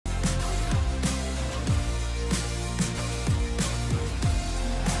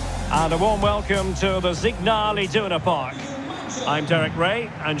And a warm welcome to the Signal Iduna Park. I'm Derek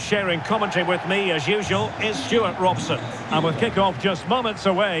Ray, and sharing commentary with me, as usual, is Stuart Robson. And with kick-off just moments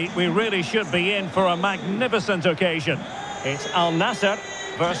away, we really should be in for a magnificent occasion. It's Al Nassr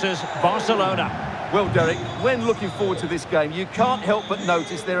versus Barcelona. Well, Derek, when looking forward to this game, you can't help but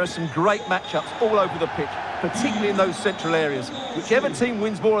notice there are some great matchups all over the pitch, particularly in those central areas. Whichever team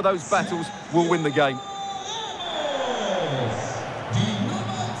wins more of those battles will win the game.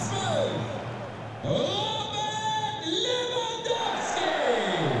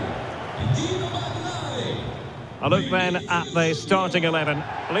 A look then at the starting 11.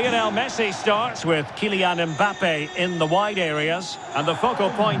 Lionel Messi starts with Kylian Mbappe in the wide areas. And the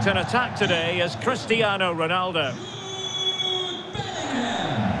focal point in attack today is Cristiano Ronaldo.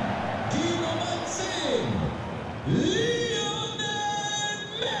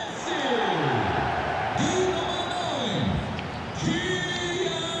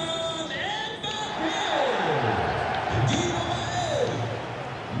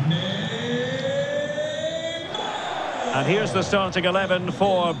 And here's the starting 11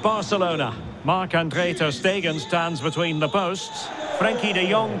 for Barcelona. Marc-Andre ter Stegen stands between the posts. Frenkie de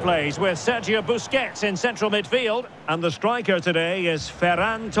Jong plays with Sergio Busquets in central midfield. And the striker today is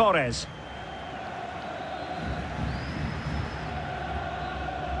Ferran Torres.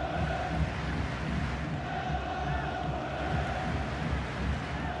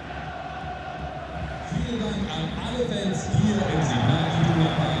 Vielen Dank an alle Fans hier im Signal Iduna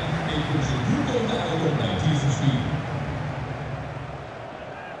Park. Ich wünsche gute Unterhaltung bei diesem Spiel.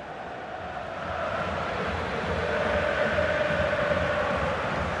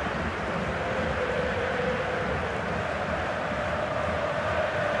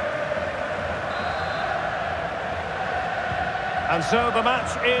 And so the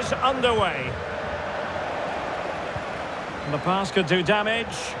match is underway. The pass could do damage.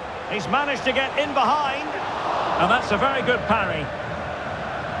 He's managed to get in behind. And that's a very good parry.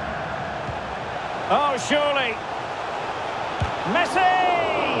 Oh, surely. Messi!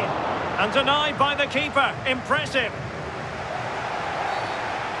 And denied by the keeper. Impressive.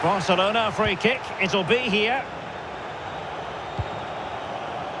 Barcelona free kick. It'll be here.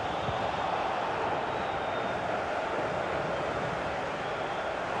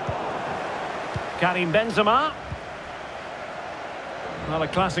 Karim Benzema. Well, a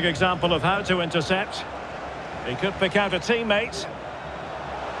classic example of how to intercept. He could pick out a teammate.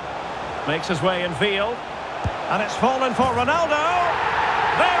 Makes his way in field. And it's fallen for Ronaldo.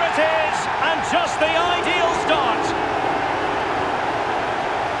 There it is. And just the ideal start.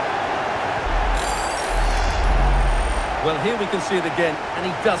 Well, here we can see it again, and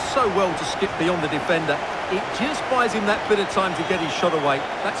he does so well to skip beyond the defender. It just buys him that bit of time to get his shot away.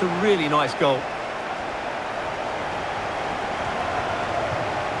 That's a really nice goal.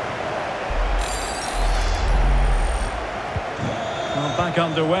 Back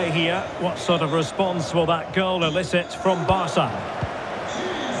underway here. What sort of response will that goal elicit from Barca?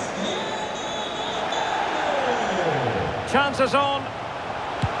 Chances on.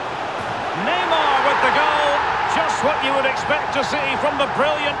 Neymar with the goal. Just what you would expect to see from the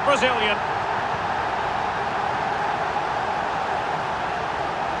brilliant Brazilian.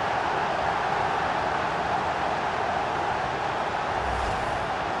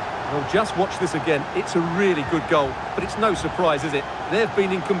 Well, just watch this again. It's a really good goal, but it's no surprise, is it? They've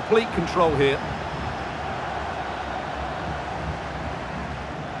been in complete control here.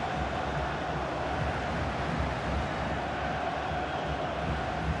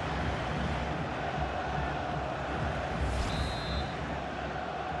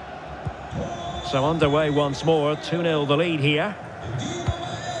 So underway once more, 2-0 the lead here.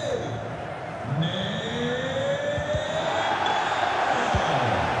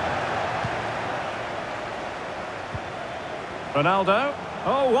 Ronaldo.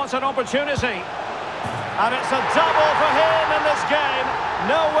 Oh, what an opportunity. And it's a double for him in this game.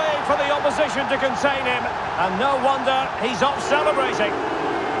 No way for the opposition to contain him. And no wonder he's off celebrating.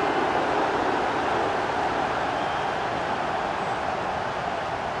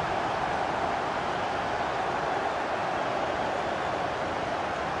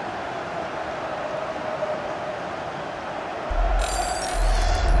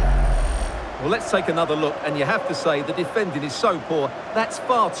 Well, let's take another look, and you have to say the defending is so poor. That's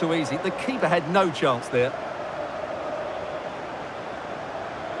far too easy. The keeper had no chance there.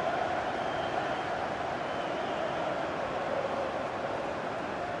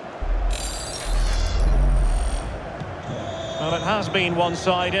 Well, it has been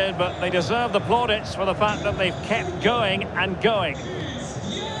one-sided, but they deserve the plaudits for the fact that they've kept going and going.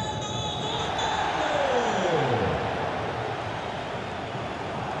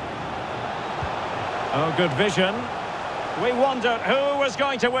 Oh, good vision. We wondered who was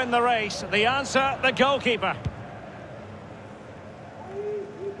going to win the race. The answer, the goalkeeper.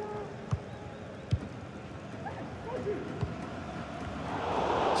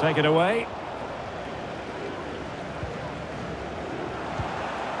 Take it away.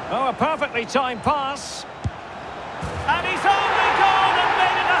 Oh, a perfectly timed pass. And he's only gone and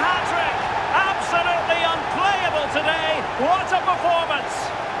made it a hat-trick. Absolutely unplayable today. What a performance.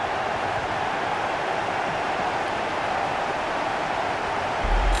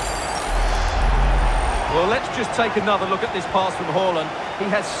 Well, let's just take another look at this pass from Haaland. He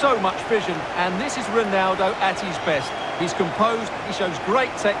has so much vision, and this is Ronaldo at his best. He's composed, he shows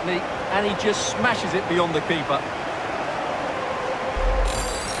great technique, and he just smashes it beyond the keeper.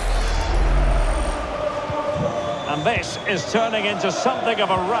 And this is turning into something of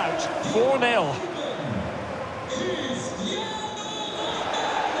a rout. 4-0.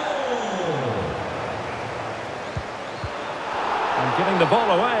 And giving the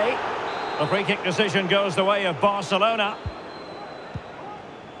ball away. The free kick decision goes the way of Barcelona.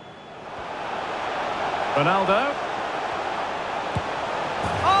 Ronaldo.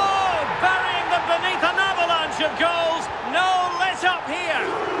 Oh, burying them beneath an avalanche of goals. No let up here.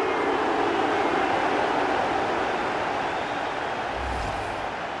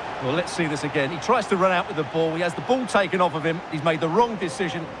 Well, let's see this again. He tries to run out with the ball. He has the ball taken off of him. He's made the wrong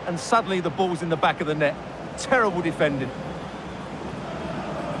decision, and suddenly the ball's in the back of the net. Terrible defending.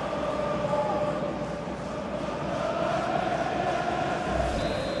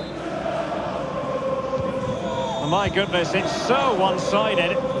 My goodness, it's so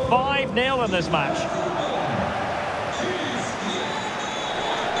one-sided. 5-0 in this match.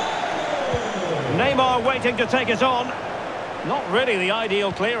 Neymar waiting to take it on. Not really the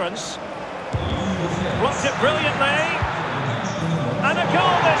ideal clearance. Blocked it brilliantly. And a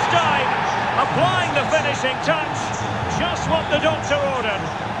goal this time. Applying the finishing touch. Just what the doctor ordered.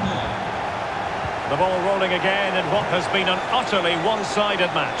 The ball rolling again in what has been an utterly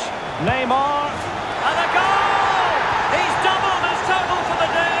one-sided match. Neymar. And a goal! He's doubled his total for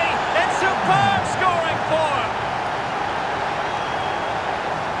the day. It's superb scoring form.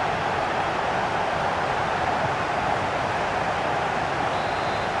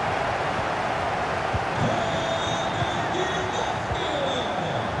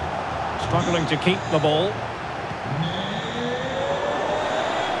 Struggling to keep the ball.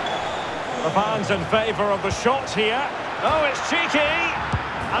 The fans in favour of the shots here. Oh, it's cheeky.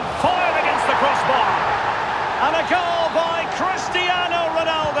 And foiled against the crossbar. And a goal by Cristiano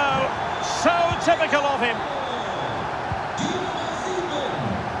Ronaldo. So typical of him.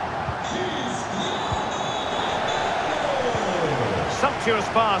 Sumptuous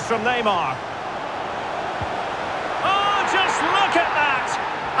pass from Neymar. Oh, just look at that.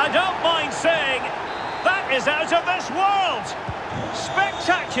 I don't mind saying, that is out of this world.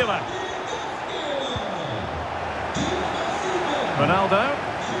 Spectacular. Ronaldo.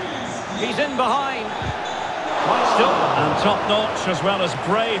 He's in behind. Quite still and top-notch as well as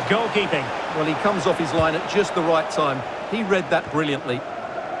brave goalkeeping. Well, he comes off his line at just the right time. He read that brilliantly.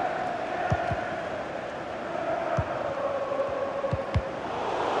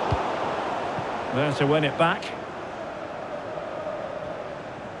 There to win it back.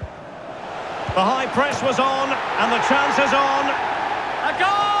 The high press was on and the chance is on. A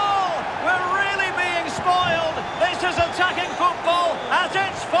goal! We're really being spoiled. This is attacking football at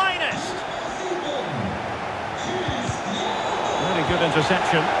its finest. Really good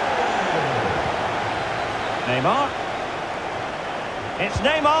interception. Neymar. It's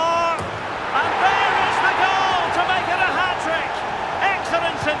Neymar. And there is the goal to make it a hat-trick.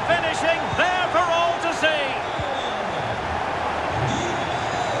 Excellence in finishing, there for all to see.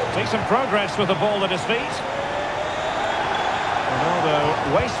 Decent progress with the ball at his feet.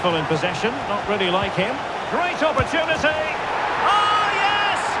 Ronaldo wasteful in possession, not really like him. Great opportunity. Oh,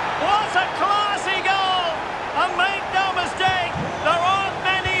 yes! What a classy goal! And make no mistake, there aren't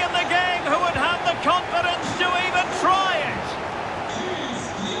many in the game who would have the confidence to even try it.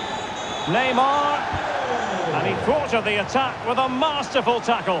 Neymar. And he thwarted the attack with a masterful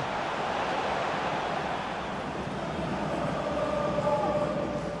tackle.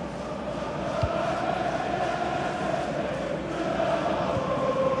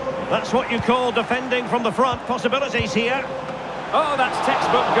 That's what you call defending from the front. Possibilities here. Oh, that's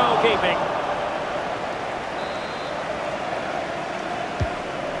textbook goalkeeping.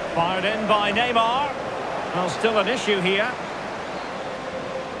 Fired in by Neymar. Well, still an issue here.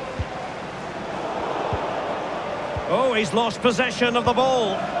 Oh, he's lost possession of the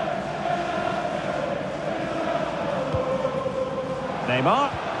ball.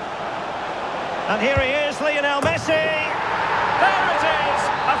 Neymar. And here he is, Lionel Messi. There it is,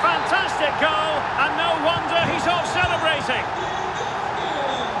 a fantastic goal, and no wonder he's off celebrating.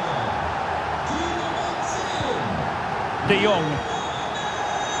 De Jong.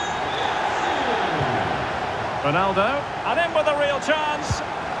 Ronaldo, and in with a real chance.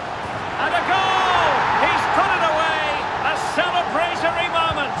 And a goal! He's put it away, a celebratory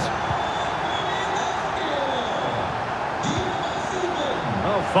moment.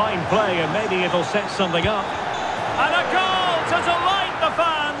 Oh, fine play, and maybe it'll set something up. And a goal to delight the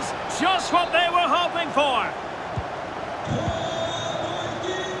fans, just what they were hoping for.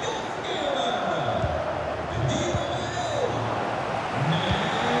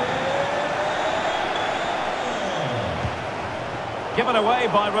 Given away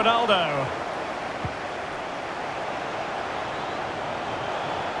by Ronaldo.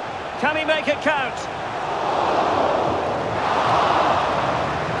 Can he make it count?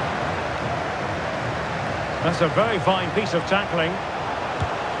 That's a very fine piece of tackling.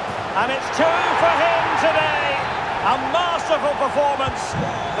 And it's 2 for him today. A masterful performance.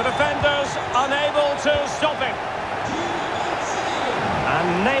 The defenders unable to stop him.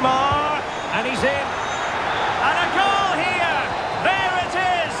 And Neymar. And he's in. And a goal here. There it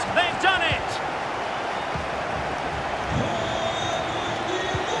is. They've done it.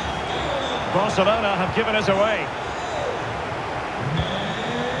 Barcelona have given us away.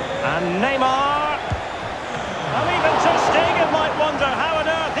 And Neymar. And even Ter Stegen might wonder how on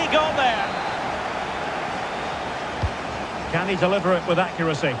earth he got there. Can he deliver it with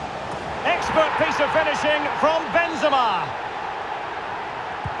accuracy? Expert piece of finishing from Benzema.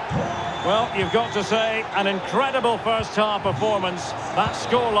 Well, you've got to say, an incredible first-half performance. That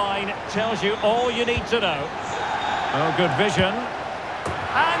scoreline tells you all you need to know. Oh, good vision.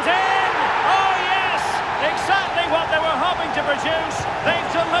 And in! Oh, yes! Exactly what they were hoping to produce.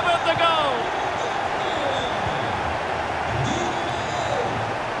 They've delivered the goal.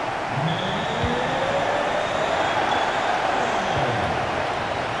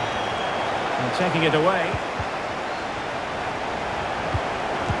 And taking it away.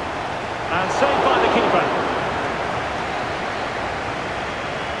 And saved by the keeper.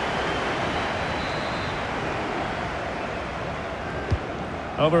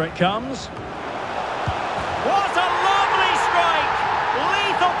 Over it comes. What a lovely strike!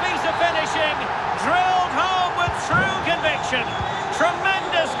 Lethal piece of finishing. Drilled home with true conviction.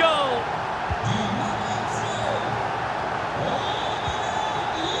 Tremendous goal.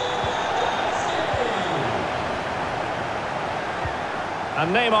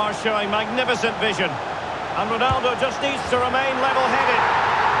 And Neymar showing magnificent vision. And Ronaldo just needs to remain level-headed.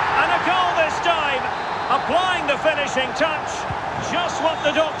 And a goal this time. Applying the finishing touch. Just what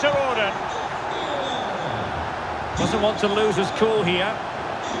the doctor ordered. Doesn't want to lose his cool here.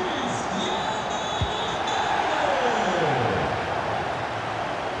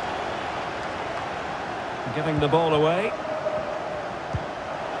 Giving the ball away.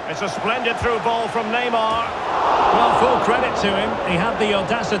 It's a splendid through ball from Neymar. Well, full credit to him. He had the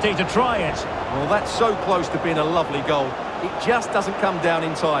audacity to try it. Well, that's so close to being a lovely goal. It just doesn't come down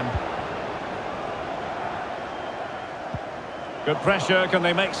in time. Good pressure. Can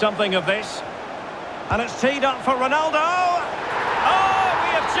they make something of this? And it's teed up for Ronaldo. Oh, we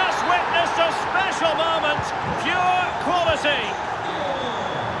have just witnessed a special moment. Pure quality.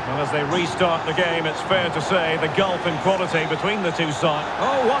 Well, as they restart the game, it's fair to say the gulf in quality between the two sides.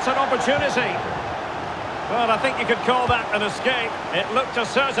 Oh, what an opportunity. Well, I think you could call that an escape. It looked a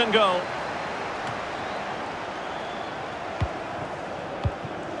certain goal.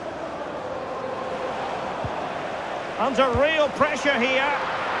 Under real pressure here.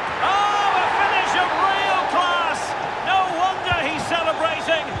 Oh, a finish of real class. No wonder he's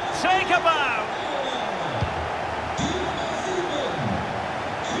celebrating. Take a bow.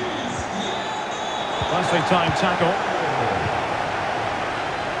 Nicely timed tackle.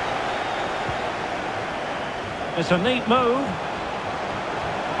 It's a neat move.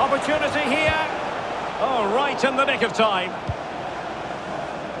 Opportunity here. Oh, right in the nick of time.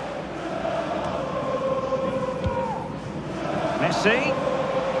 Messi.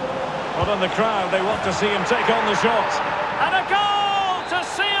 Well, in the crowd, they want to see him take on the shot. And a goal to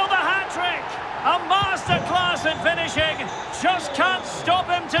seal the hat-trick. A masterclass in finishing. Just can't stop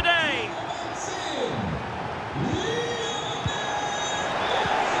him today.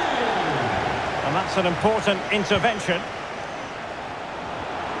 And that's an important intervention.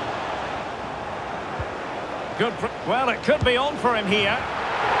 Good. Well, it could be on for him here.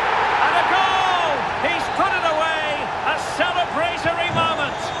 And a goal! He's put it away. A celebratory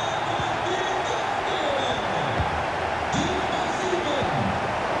moment.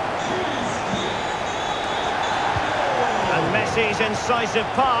 incisive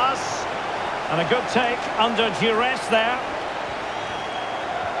pass. And a good take under duress there.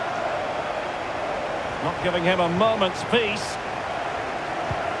 Not giving him a moment's peace.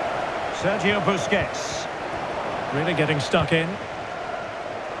 Sergio Busquets. Really getting stuck in.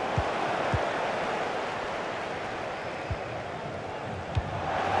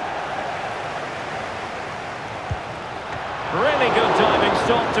 Really good diving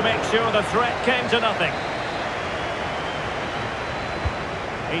stop to make sure the threat came to nothing.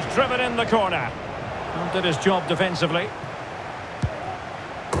 He's driven in the corner. And did his job defensively.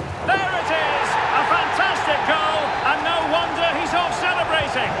 There it is! A fantastic goal, and no wonder he's off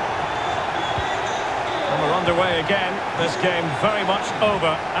celebrating. And we're underway again. This game very much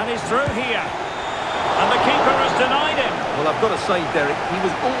over, and he's through here. And the keeper has denied him. Well, I've got to say, Derek, he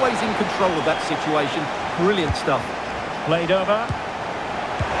was always in control of that situation. Brilliant stuff. Played over.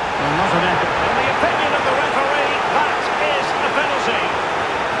 Well, not an effort. In the opinion of the referee, that is a penalty.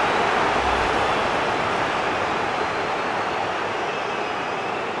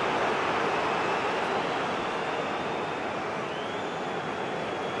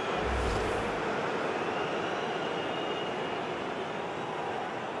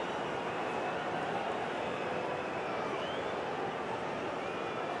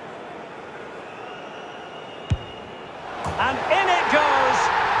 And in it goes,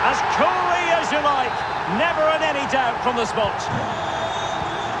 as coolly as you like. Never in any doubt from the spot.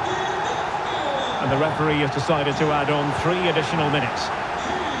 And the referee has decided to add on 3 additional minutes.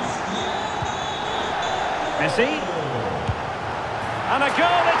 Messi. And a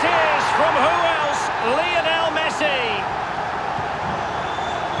goal it is from who else? Lionel Messi.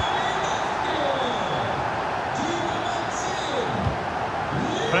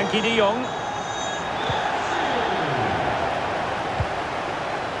 Frankie de Jong.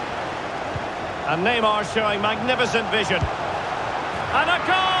 And Neymar showing magnificent vision. And a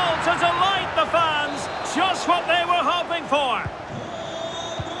goal to delight the fans. Just what they were hoping for.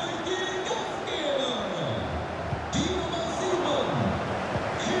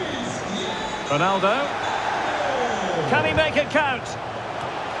 Ronaldo. Can he make it count?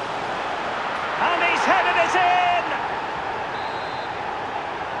 And he's headed it in.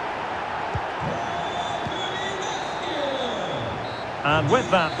 And with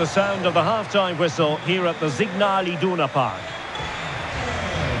that, the sound of the half-time whistle here at the Signal Iduna Park.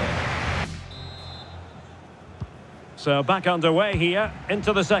 So back underway here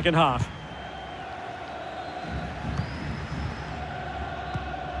into the second half.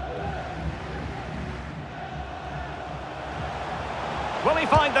 Will he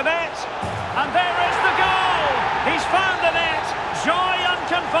find the net? And there is the goal! He's found the net! Joy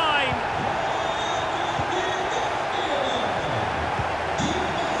unconfined!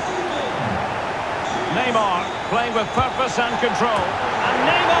 Neymar playing with purpose and control. And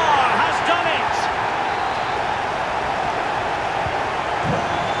Neymar has done it!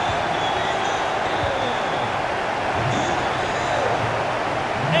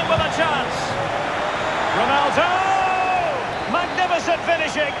 In with a chance. Ronaldo! Magnificent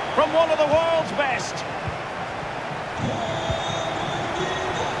finishing from one of the world's best.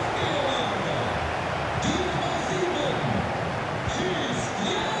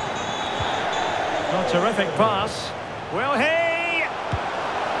 A terrific pass. Will he?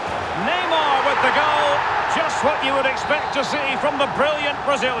 Neymar with the goal. Just what you would expect to see from the brilliant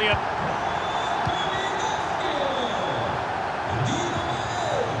Brazilian.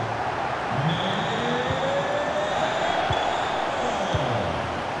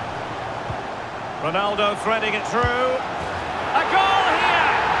 Ronaldo threading it through. A goal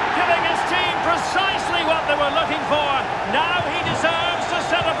here, giving his team precisely what they were looking for. Now he deserves to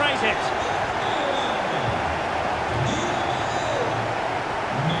celebrate it.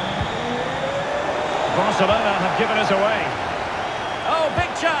 Barcelona have given us away. Oh, big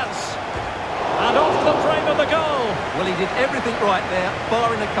chance. And off the frame of the goal. Well, he did everything right there,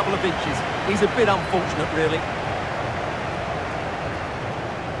 barring a couple of inches. He's a bit unfortunate, really.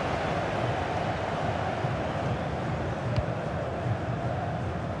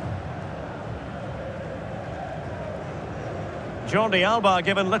 Jordi Alba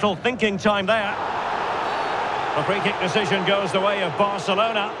given little thinking time there. The free kick decision goes the way of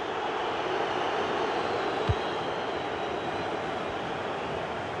Barcelona.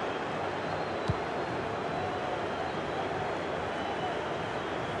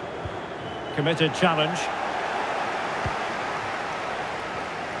 Committed challenge.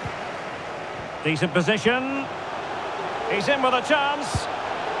 Decent position. He's in with a chance.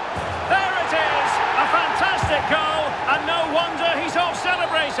 There it is! A fantastic goal, and no wonder he's off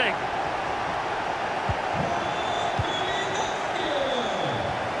celebrating.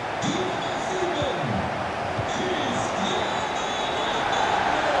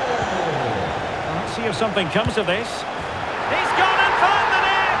 see if something comes of this. He's gone and found the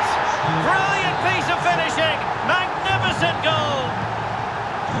net! Brilliant piece of finishing! Magnificent goal!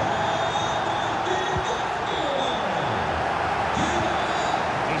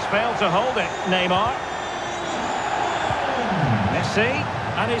 He's failed to hold it, Neymar. Messi,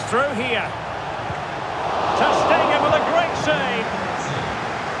 and he's through here. Ter Stegen with a great save.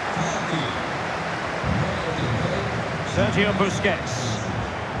 Sergio Busquets.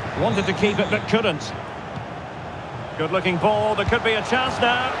 Wanted to keep it but couldn't. Good-looking ball, there could be a chance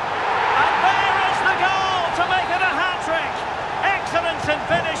now. And there is the goal to make it a hat-trick. Excellence in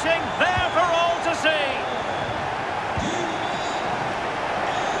finishing, there for all to see.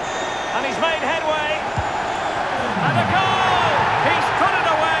 And he's made headway. And a goal! He's put it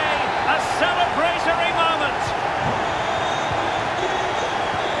away. A celebratory moment.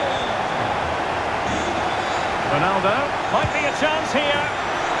 Ronaldo, might be a chance here.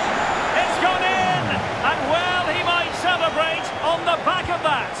 It's gone in! And well, he might celebrate on the back of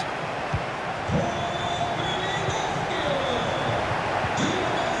that.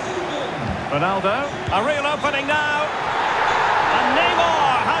 Ronaldo, a real opening now. And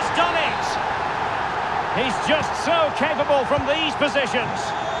Neymar has done it. He's just so capable from these positions.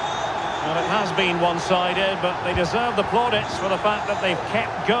 Well, it has been one-sided, but they deserve the plaudits for the fact that they've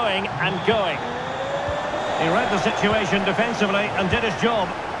kept going and going. He read the situation defensively and did his job.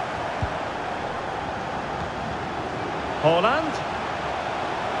 Haaland.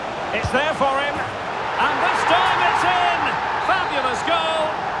 It's there for him. And this time it's in. Fabulous goal.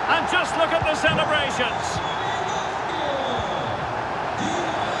 And just look at the celebrations.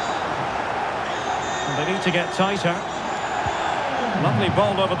 And they need to get tighter. Lovely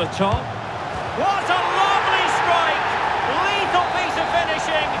ball over the top. What a lovely strike. Lethal piece of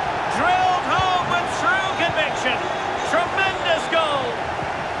finishing. Drilled home with true conviction. Tremendous goal.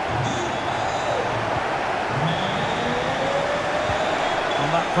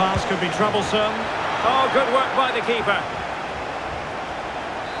 That pass could be troublesome. Oh, good work by the keeper.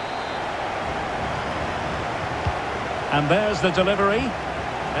 And there's the delivery.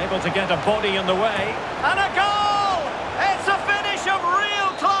 Able to get a body in the way. And a goal! It's a finish of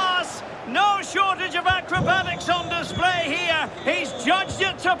real class. No shortage of acrobatics on display here. He's judged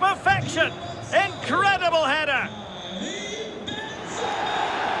it to perfection. Incredible header.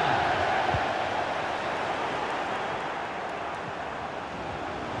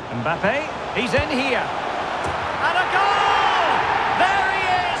 Mbappe, he's in here. And a goal! There he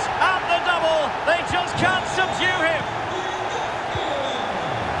is, at the double. They just can't subdue him.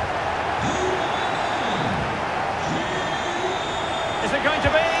 Is it going to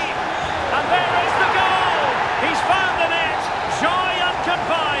be? And there is the goal! He's found the net. Joy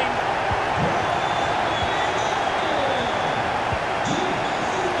unconfined.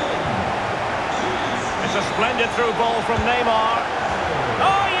 It's a splendid through ball from Neymar.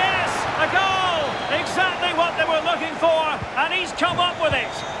 Oh, yes! A goal! Exactly what they were looking for, and he's come up with it.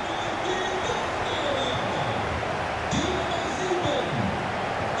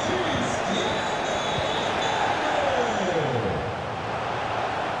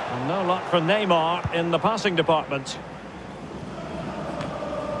 And no luck for Neymar in the passing department.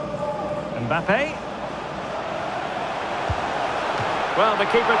 Mbappe. Well, the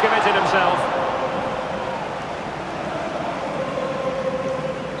keeper committed himself.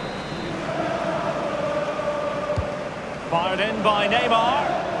 Fired in by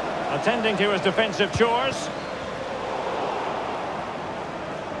Neymar, attending to his defensive chores.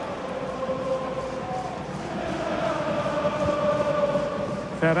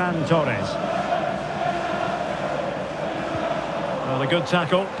 Ferran Torres. Well, a good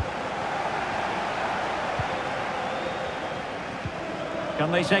tackle.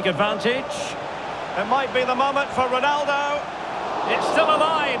 Can they take advantage? It might be the moment for Ronaldo. It's still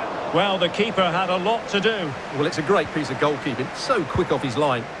alive. Well, the keeper had a lot to do. Well, it's a great piece of goalkeeping. So quick off his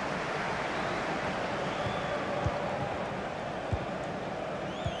line.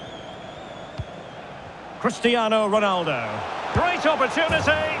 Cristiano Ronaldo. Great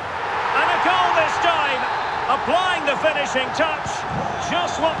opportunity. And a goal this time. Applying the finishing touch.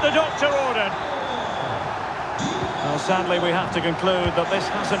 Just what the doctor ordered. Well, sadly, we have to conclude that this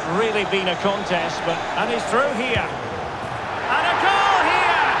hasn't really been a contest, and he's through here. And a goal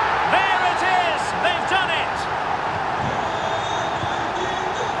here! There it is! They've done it!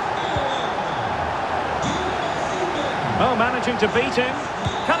 Oh, managing to beat him.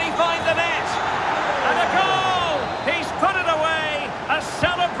 Can he find the net? And a goal! He's put it away! A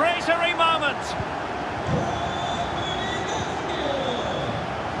celebratory moment!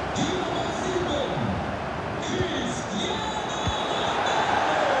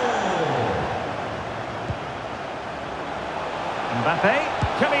 Mbappe,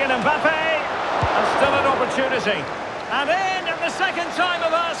 Kylian Mbappe, and still an opportunity. And in the second time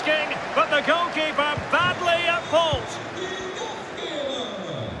of asking, but the goalkeeper badly at fault.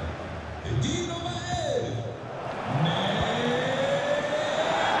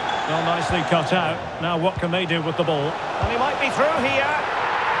 Well, nicely cut out. Now what can they do with the ball? And he might be through here.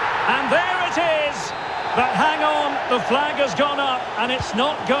 And there it is. But hang on, the flag has gone up and it's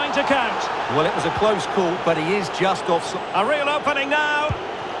not going to count. Well, it was a close call, but he is just offside. A real opening now.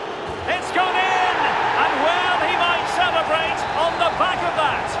 It's gone in. And well, he might celebrate on the back of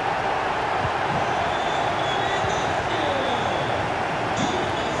that.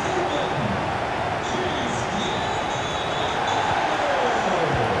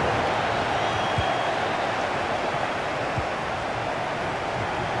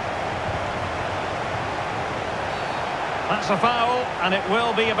 That's a foul, and it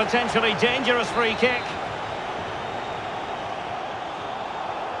will be a potentially dangerous free kick.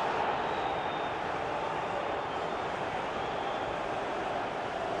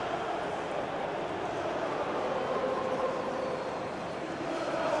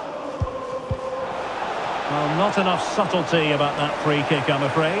 Well, not enough subtlety about that free kick, I'm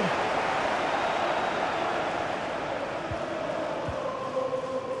afraid.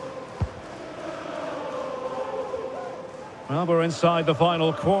 Well, we're inside the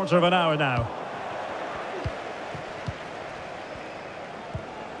final quarter of an hour now.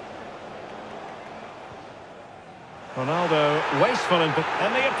 Ronaldo, wasteful in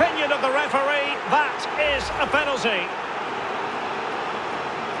the opinion of the referee, that is a penalty.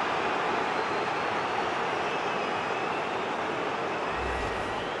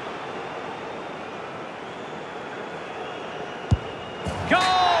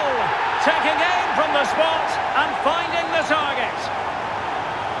 Goal! Taking aim from the spot and finding the target.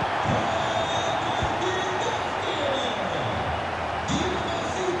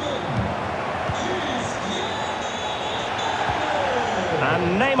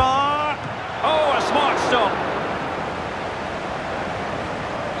 And Neymar. Oh, a smart stop.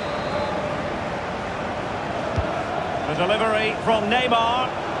 The delivery from Neymar.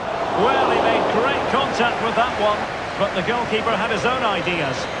 Well, he made great contact with that one, but the goalkeeper had his own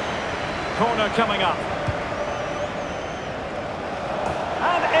ideas. Corner coming up.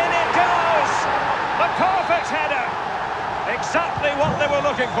 And in it goes! The perfect header! Exactly what they were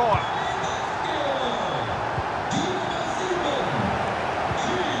looking for.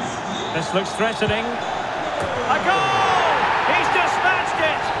 This looks threatening. A goal! He's dispatched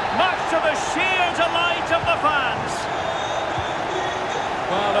it, much to the sheer delight of the fans.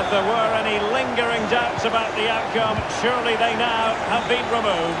 Well, if there were any lingering doubts about the outcome, surely they now have been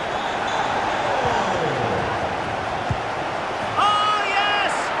removed. Oh,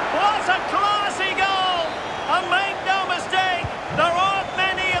 yes! What a classy goal! And make no mistake, there aren't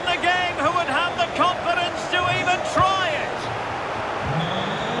many in the game who would have the confidence to even try it.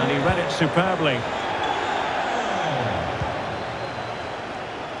 And he read it superbly.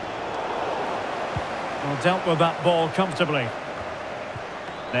 Well, dealt with that ball comfortably.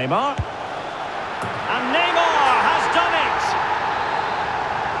 Neymar. And Neymar has done it!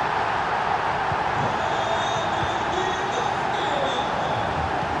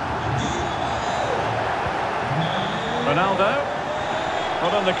 Ronaldo.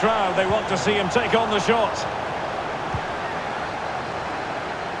 Well, in the crowd, they want to see him take on the shot.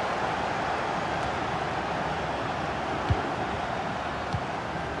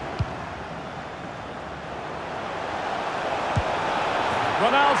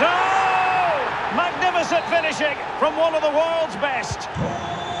 Ronaldo! Magnificent finishing from one of the world's best.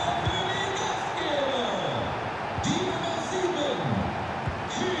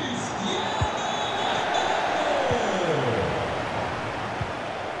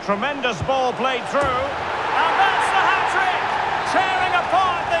 Tremendous ball played through. And that's the hat-trick! Tearing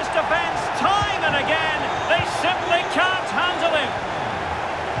apart this defence time and again. They simply can't handle him.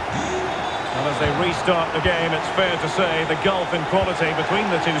 Well, as they restart the game, it's fair to say the gulf in quality between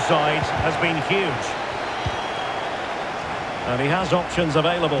the two sides has been huge. And he has options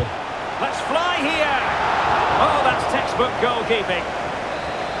available. Let's fly here! Oh, that's textbook goalkeeping.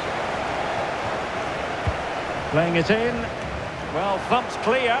 Playing it in. Well, thumped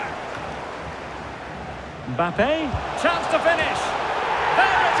clear. Mbappe. Chance to finish.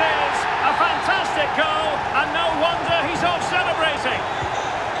 There it is! A fantastic goal, and no wonder he's off celebrating.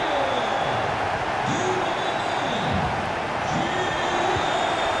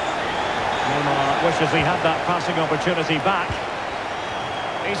 Neymar wishes he had that passing opportunity back.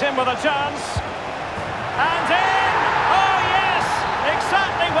 He's in with a chance. And in! Oh, yes!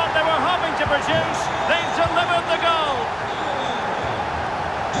 Exactly what they were hoping to produce. They've delivered the goal.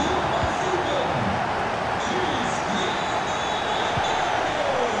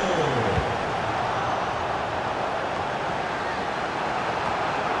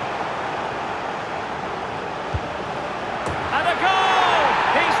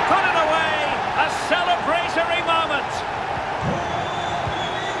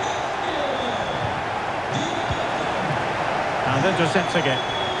 intercepting it.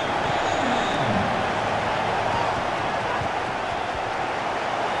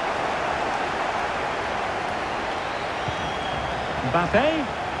 Mbappe.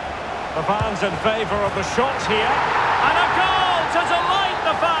 The fans in favour of the shots here. And a goal to delight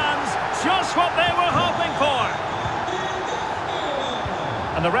the fans. Just what they were hoping for.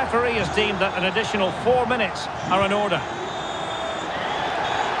 And the referee has deemed that an additional 4 minutes are in order.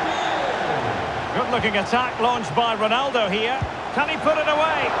 Good-looking attack launched by Ronaldo here. Can he put it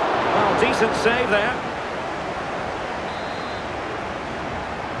away? Well, decent save there.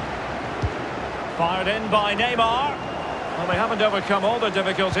 Fired in by Neymar. Well, they haven't overcome all the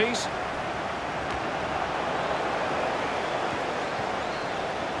difficulties.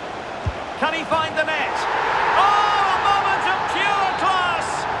 Can he find the net? Oh, a moment of pure class!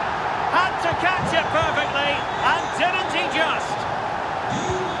 Had to catch it perfectly, and didn't he just?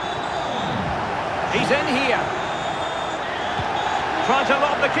 He's in here. Trying to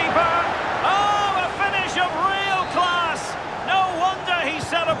lob the keeper. Oh, a finish of real class! No wonder he's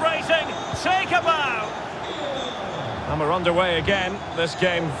celebrating. Take a bow. And we're underway again. This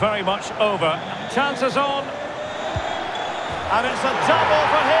game very much over. Chances on. And it's a double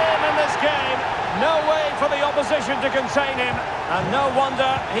for him in this game. No way for the opposition to contain him. And no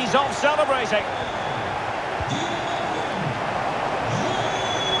wonder he's off celebrating.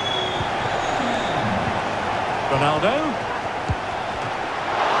 Ronaldo.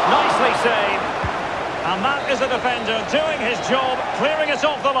 Nicely saved. And that is a defender doing his job, clearing it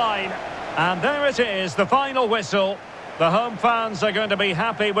off the line. And there it is, the final whistle. The home fans are going to be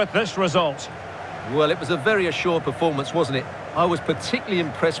happy with this result. Well, it was a very assured performance, wasn't it? I was particularly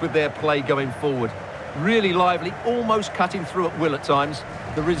impressed with their play going forward. Really lively, almost cutting through at will at times.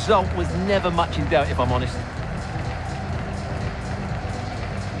 The result was never much in doubt, if I'm honest.